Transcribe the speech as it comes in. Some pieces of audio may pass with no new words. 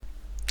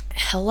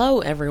Hello,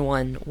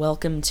 everyone.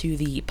 Welcome to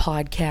the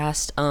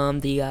podcast,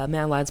 the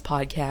Mad Lads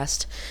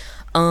podcast.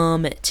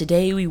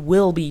 Today we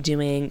will be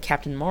doing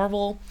Captain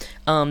Marvel,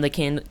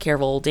 the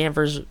Carol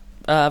Danvers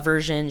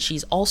version.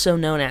 She's also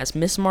known as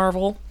Miss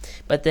Marvel,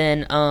 but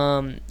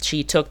then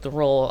she took the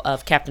role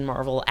of Captain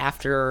Marvel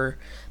after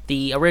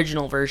the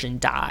original version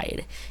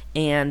died.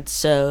 And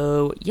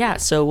so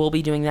we'll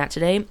be doing that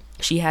today.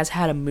 She has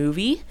had a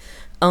movie.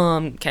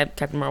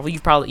 Captain Marvel, you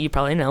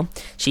probably know.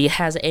 She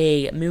has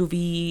a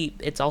movie.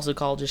 It's also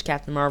called just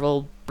Captain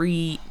Marvel.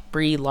 Brie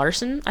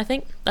Larson, I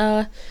think,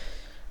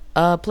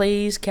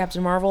 plays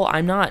Captain Marvel.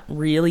 I'm not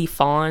really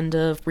fond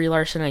of Brie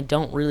Larson. I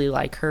don't really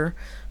like her,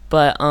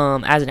 but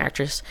as an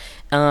actress,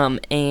 I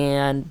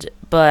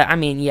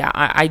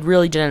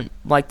really didn't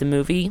like the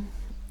movie,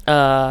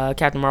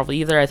 Captain Marvel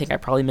either. I think I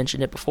probably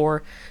mentioned it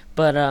before,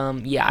 but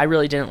I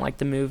really didn't like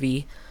the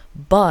movie,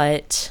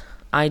 but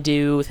I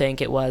do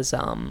think it was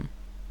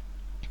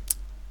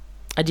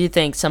I do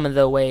think some of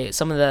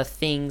the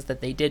things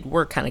that they did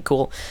were kind of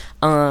cool.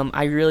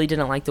 I really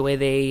didn't like the way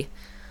they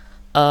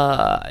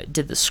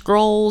did the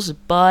scrolls,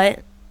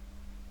 but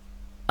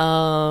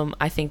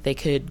I think they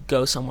could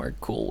go somewhere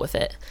cool with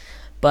it.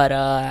 But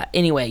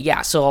anyway,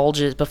 so I'll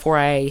just, before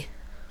I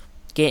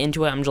get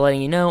into it, I'm just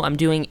letting you know,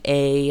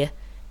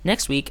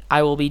 next week,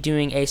 I will be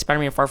doing a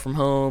Spider-Man Far From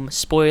Home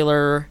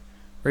spoiler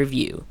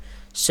review.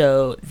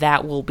 So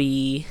that will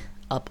be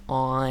up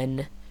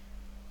on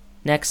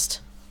next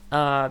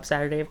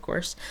Saturday, of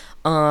course.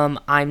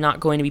 I'm not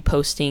going to be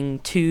posting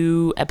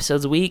 2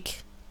 episodes a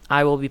week.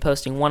 I will be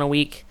posting 1 a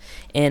week,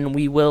 and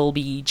we will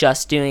be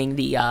just doing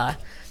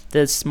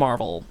this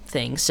Marvel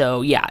thing.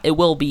 So yeah, it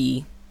will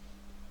be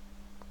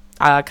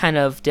kind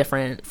of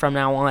different from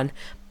now on,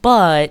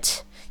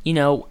 but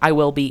I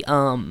will be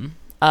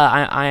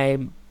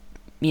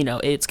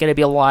it's gonna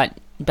be a lot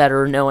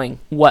better knowing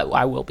what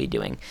I will be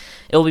doing.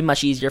 It will be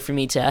much easier for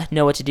me to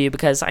know what to do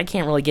because I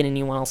can't really get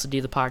anyone else to do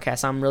the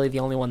podcast. I'm really the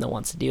only one that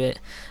wants to do it.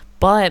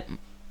 But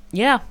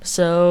yeah,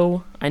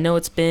 so I know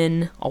it's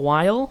been a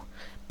while,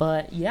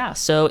 but yeah,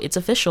 so it's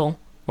official.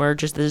 We're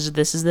just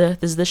this is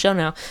the show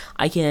now.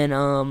 I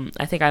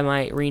think I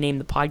might rename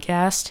the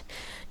podcast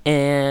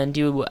and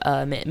do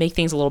make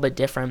things a little bit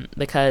different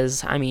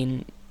because what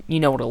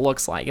it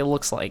looks like. It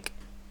looks like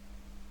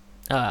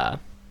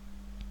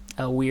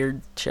a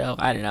weird show.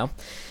 I don't know.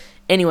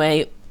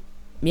 Anyway,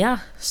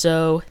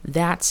 so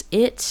that's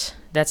it.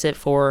 That's it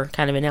for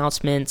kind of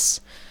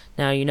announcements.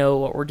 Now you know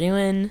what we're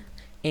doing.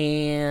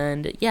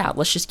 And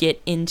let's just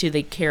get into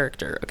the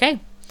character.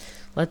 Okay,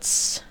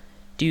 let's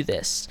do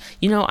this.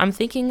 I'm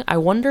thinking, I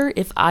wonder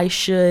if I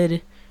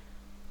should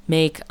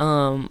make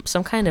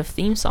some kind of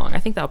theme song. I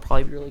think that would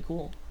probably be really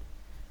cool.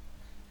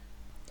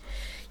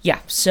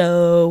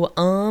 So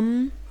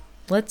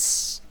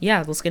let's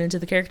get into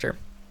the character.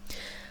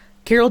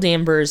 Carol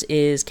Danvers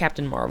is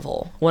Captain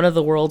Marvel, one of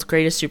the world's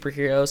greatest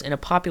superheroes and a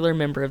popular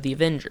member of the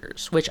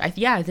Avengers, which I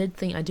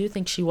do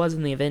think she was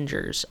in the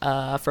Avengers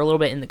for a little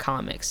bit in the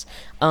comics.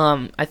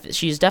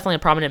 She's definitely a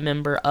prominent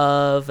member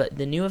of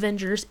the New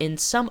Avengers and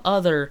some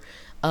other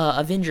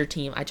Avenger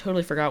team. I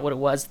totally forgot what it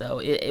was though.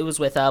 It was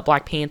with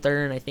Black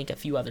Panther and I think a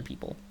few other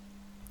people.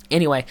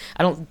 Anyway,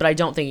 I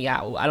don't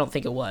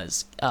think it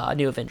was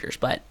New Avengers,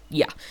 but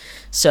yeah.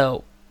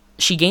 So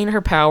she gained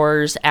her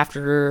powers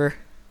after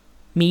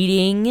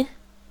meeting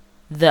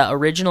the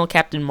original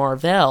Captain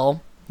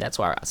Marvel. That's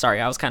why,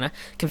 sorry, I was kind of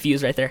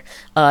confused right there.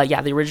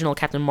 The original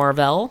Captain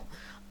Marvel,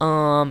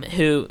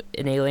 who,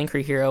 an alien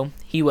Kree hero,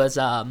 he was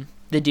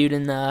the dude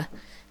in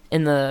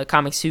the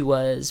comics who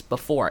was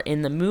before.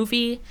 In the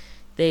movie,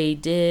 they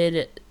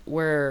did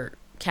where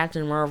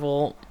Captain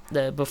Marvel,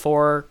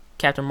 before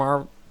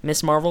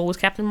Miss Marvel was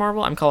Captain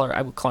Marvel. I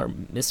would call her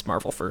Miss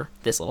Marvel for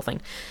this little thing,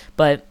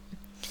 but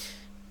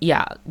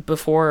yeah,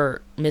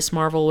 before Miss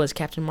Marvel was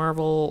Captain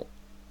Marvel.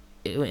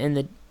 In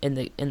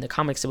the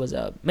comics it was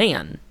a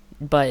man,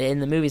 but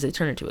in the movies they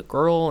turned it into a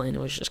girl, and it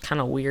was just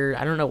kind of weird.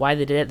 I don't know why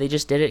they did it. They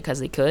just did it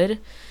because they could,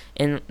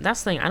 and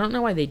that's the thing. I don't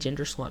know why they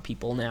gender swap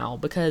people now,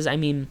 because I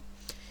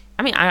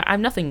have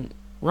nothing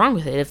wrong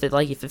with it if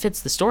it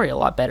fits the story a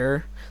lot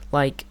better.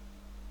 Like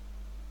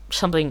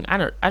something I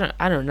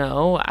don't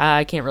know.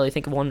 I can't really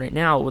think of one right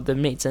now that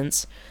made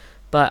sense,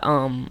 but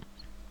I'm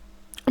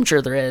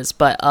sure there is.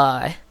 But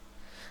I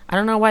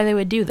don't know why they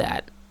would do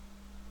that.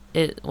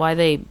 They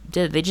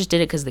just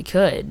did it because they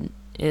could,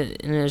 and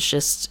it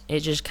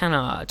just kind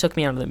of took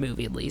me out of the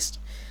movie at least.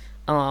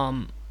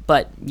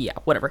 But yeah,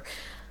 whatever.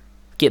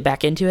 Get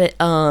back into it.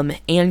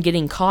 And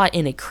getting caught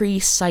in a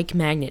Kree psych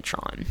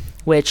magnetron,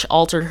 which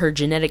altered her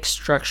genetic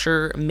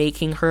structure,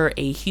 making her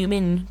a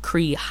human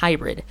Kree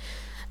hybrid.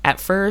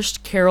 At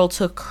first, Carol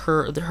took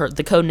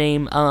the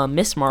codename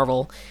Miss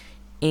Marvel,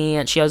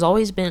 and she has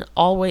always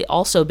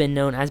also been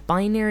known as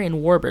Binary and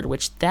Warbird,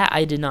 which that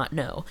I did not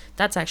know.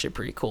 That's actually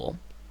pretty cool.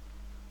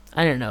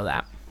 I didn't know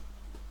that.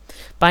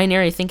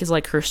 Binary, I think, is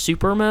like her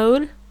super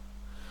mode.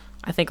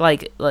 I think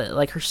like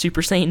her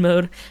Super Saiyan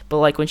mode, but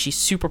like when she's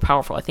super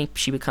powerful, I think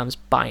she becomes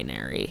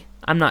Binary.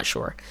 I'm not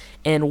sure.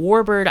 And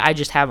Warbird, I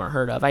just haven't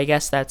heard of. I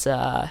guess that's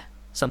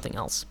something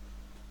else.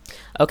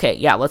 Okay,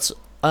 yeah, let's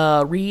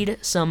read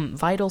some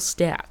vital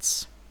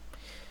stats.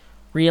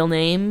 Real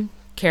name,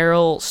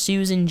 Carol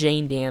Susan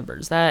Jane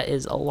Danvers. That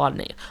is a lot of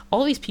names.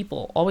 All these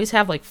people always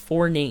have like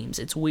 4 names.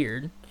 It's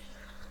weird.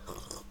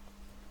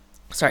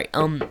 Sorry.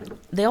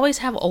 They always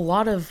have a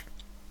lot of.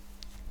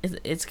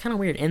 It's kind of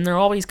weird, and they're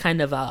always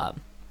kind of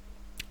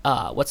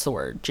what's the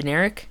word?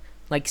 Generic,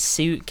 like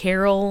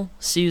Carol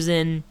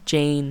Susan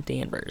Jane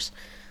Danvers.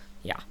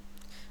 Yeah,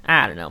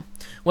 I don't know.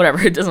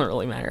 Whatever. It doesn't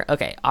really matter.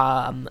 Okay.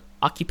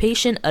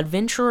 Occupation: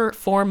 adventurer,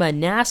 former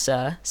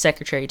NASA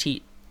secretary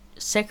chief.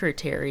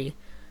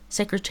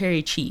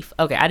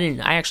 Okay,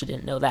 I actually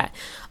didn't know that.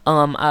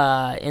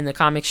 In the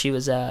comics, she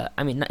was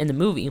in the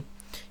movie,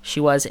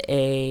 she was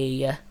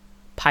a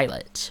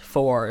pilot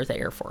for the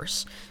Air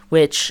Force,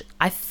 which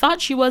I thought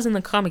she was in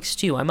the comics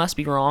too. I must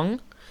be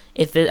wrong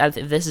if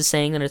this is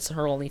saying that it's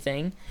her only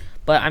thing,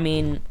 but I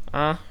mean,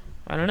 I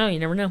don't know. You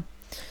never know.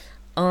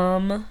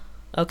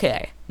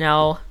 Okay,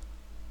 now,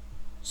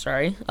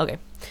 sorry. Okay,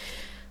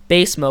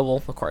 base mobile,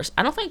 of course.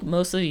 I don't think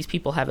most of these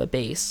people have a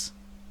base,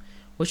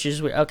 which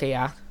is weird. Okay,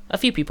 yeah, a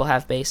few people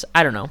have base.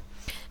 I don't know.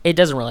 It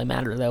doesn't really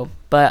matter though.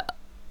 But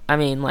I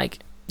mean, like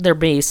their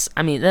base.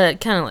 I mean, that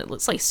kind of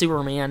looks like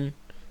Superman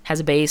has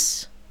a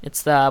base.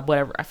 It's the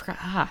whatever I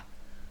forgot.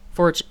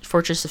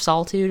 Fortress of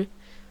Solitude.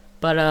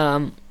 But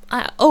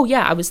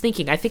I was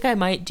thinking. I think I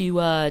might do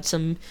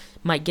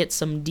might get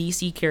some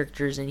DC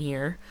characters in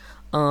here.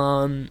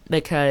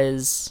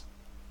 Because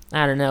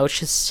I don't know. It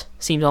just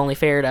seems only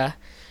fair to.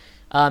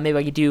 Maybe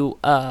I could do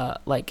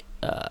like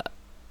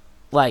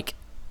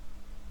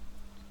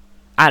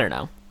I don't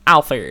know.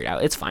 I'll figure it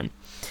out. It's fine.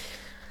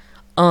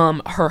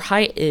 Her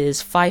height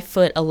is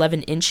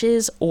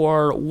 5'11"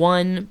 or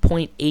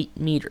 1.8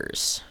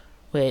 meters,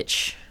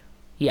 which,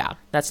 yeah,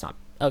 that's not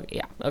okay.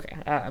 Yeah, okay.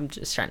 I'm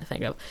just trying to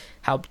think of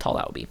how tall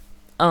that would be.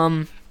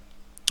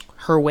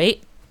 Her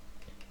weight.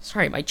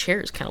 Sorry, my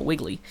chair is kind of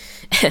wiggly.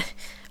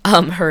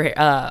 Her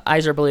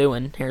eyes are blue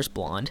and hair's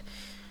blonde.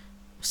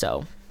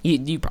 So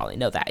you probably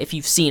know that if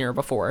you've seen her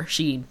before.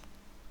 She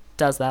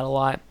does that a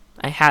lot.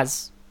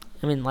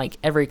 Like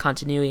every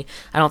continuity.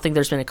 I don't think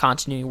there's been a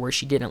continuity where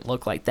she didn't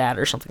look like that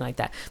or something like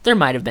that. There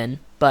might have been,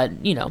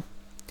 but you know.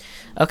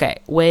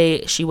 Okay,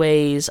 she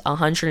weighs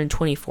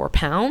 124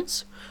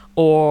 pounds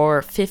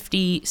or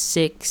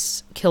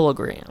 56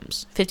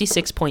 kilograms.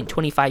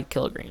 56.25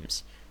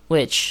 kilograms.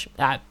 Which,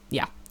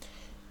 yeah.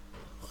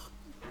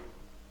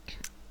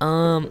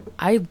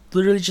 I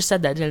literally just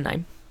said that, didn't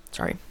I?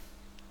 Sorry.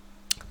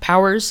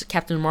 Powers: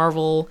 Captain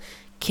Marvel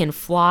can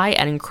fly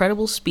at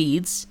incredible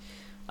speeds.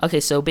 Okay,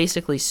 so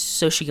basically,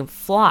 so she can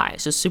fly.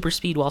 So super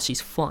speed while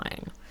she's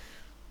flying.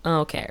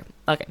 Okay.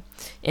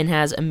 And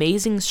has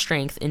amazing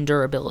strength and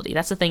durability.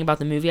 That's the thing about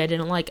the movie I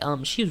didn't like.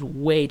 She was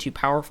way too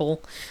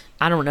powerful.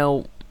 I don't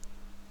know.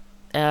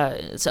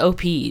 It's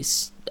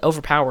OP's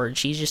overpowered.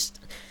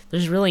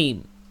 There's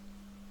really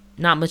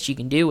not much you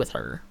can do with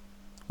her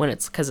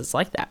because it's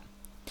like that.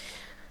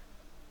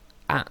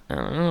 I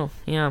don't know.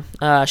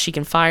 Yeah. She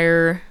can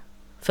fire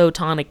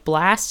photonic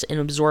blasts and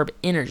absorb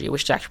energy,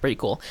 which is actually pretty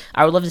cool.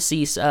 I would love to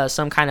see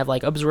some kind of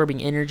like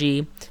absorbing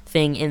energy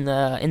thing in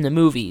the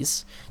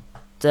movies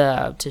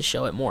to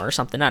show it more or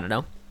something. I don't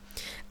know.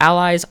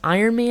 Allies: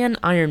 Iron Man,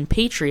 Iron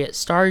Patriot,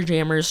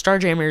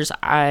 Starjammers.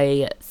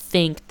 I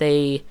think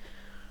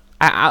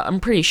I'm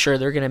pretty sure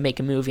they're gonna make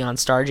a movie on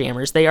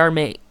Starjammers. They are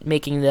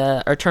making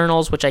the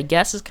Eternals, which I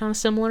guess is kind of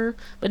similar,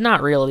 but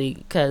not really,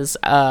 because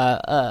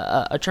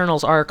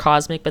Eternals are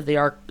cosmic, but they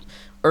are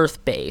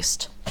Earth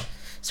based.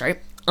 Sorry.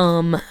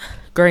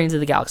 Guardians of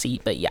the Galaxy,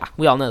 but yeah,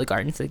 we all know the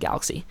Guardians of the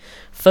Galaxy.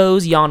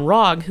 Foes: Jan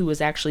Rog, who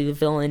was actually the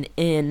villain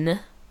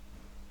in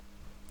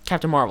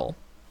Captain Marvel.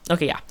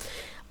 Okay, yeah.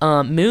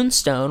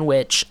 Moonstone,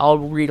 which I'll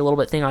read a little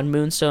bit thing on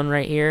Moonstone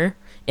right here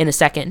in a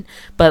second,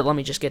 but let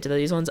me just get to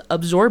these ones.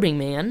 Absorbing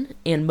Man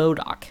and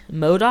MODOK.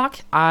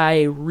 MODOK,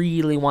 I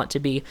really want to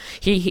be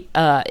he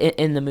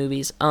in the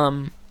movies.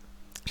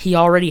 He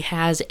already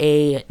has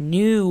a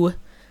new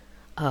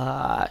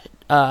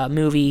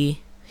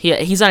movie.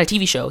 He's on a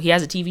TV show. He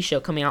has a TV show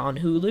coming out on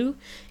Hulu,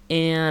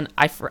 and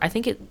I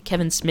think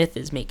Kevin Smith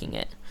is making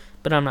it,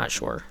 but I'm not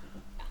sure.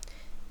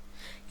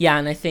 Yeah,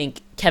 and I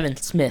think Kevin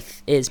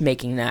Smith is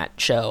making that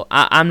show.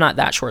 I'm not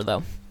that sure,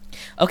 though.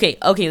 Okay,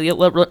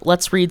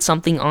 let's read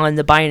something on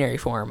the binary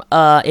form.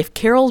 If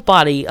Carol's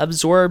body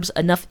absorbs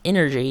enough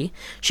energy,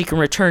 she can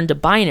return to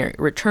binary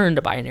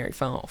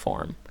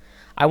form.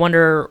 I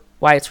wonder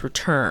why it's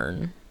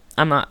return.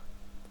 I'm not...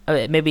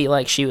 maybe,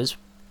 like, she was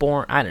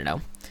born... I don't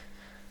know.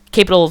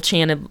 Capable of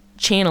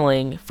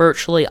channeling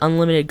virtually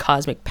unlimited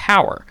cosmic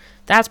power.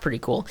 That's pretty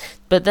cool.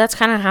 But that's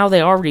kind of how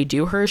they already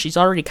do her. She's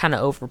already kind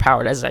of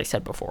overpowered, as I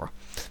said before.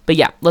 But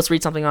yeah, let's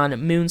read something on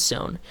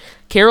Moonstone.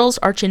 Carol's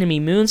archenemy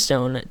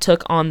Moonstone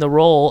took on the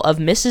role of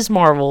Mrs.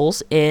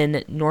 Marvels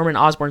in Norman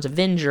Osborn's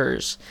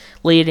Avengers,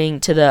 leading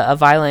to a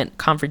violent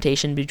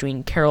confrontation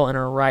between Carol and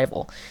her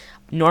rival.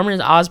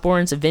 Norman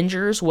Osborn's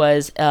Avengers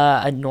was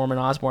a Norman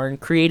Osborn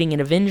creating an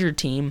Avenger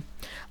team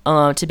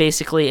to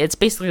basically, it's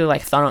basically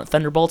like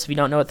Thunderbolts. If you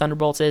don't know what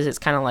Thunderbolts is, it's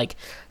kind of like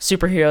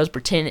supervillains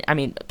pretending to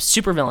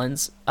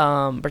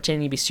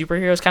be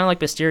superheroes, kind of like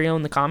Mysterio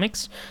in the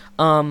comics.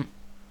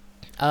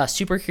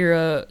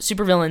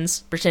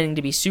 Supervillains pretending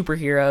to be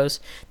superheroes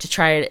to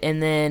try it,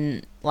 and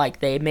then like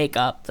they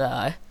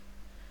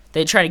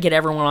try to get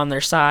everyone on their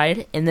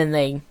side, and then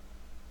they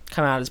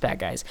come out as bad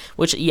guys.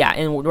 Which, yeah,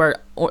 and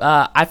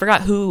I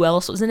forgot who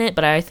else was in it,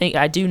 but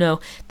I do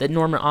know that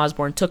Norman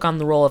Osborn took on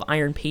the role of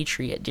Iron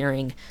Patriot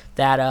during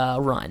that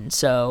run.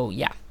 So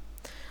yeah,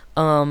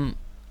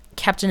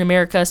 Captain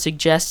America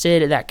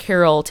suggested that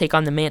Carol take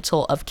on the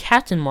mantle of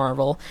Captain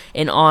Marvel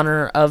in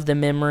honor of the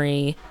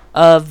memory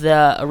of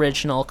the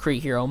original Kree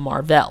hero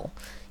Mar-Vell.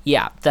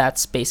 Yeah,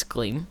 that's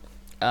basically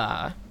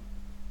know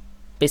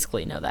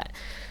that.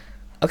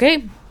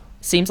 Okay,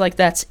 seems like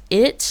that's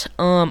it.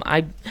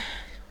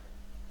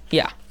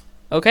 Yeah.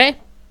 Okay.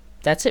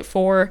 That's it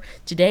for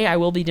today. I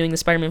will be doing the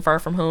Spider-Man Far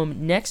From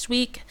Home next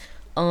week.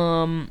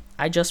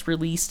 I just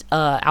released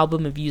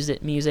album of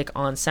music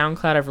on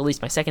SoundCloud. I've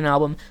released my second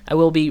album. I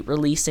will be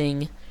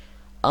releasing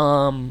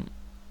my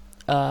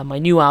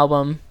new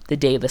album the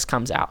day this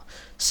comes out.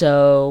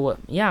 So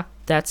yeah,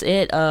 that's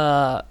it. Check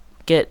out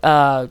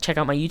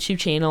my YouTube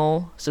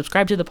channel.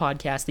 Subscribe to the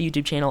podcast. The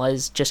YouTube channel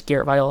is just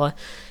Garrett Viola.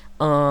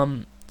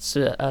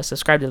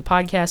 Subscribe to the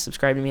podcast,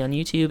 subscribe to me on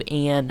YouTube,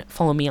 and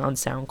follow me on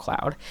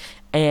SoundCloud.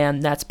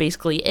 And that's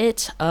basically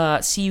it.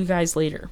 See you guys later.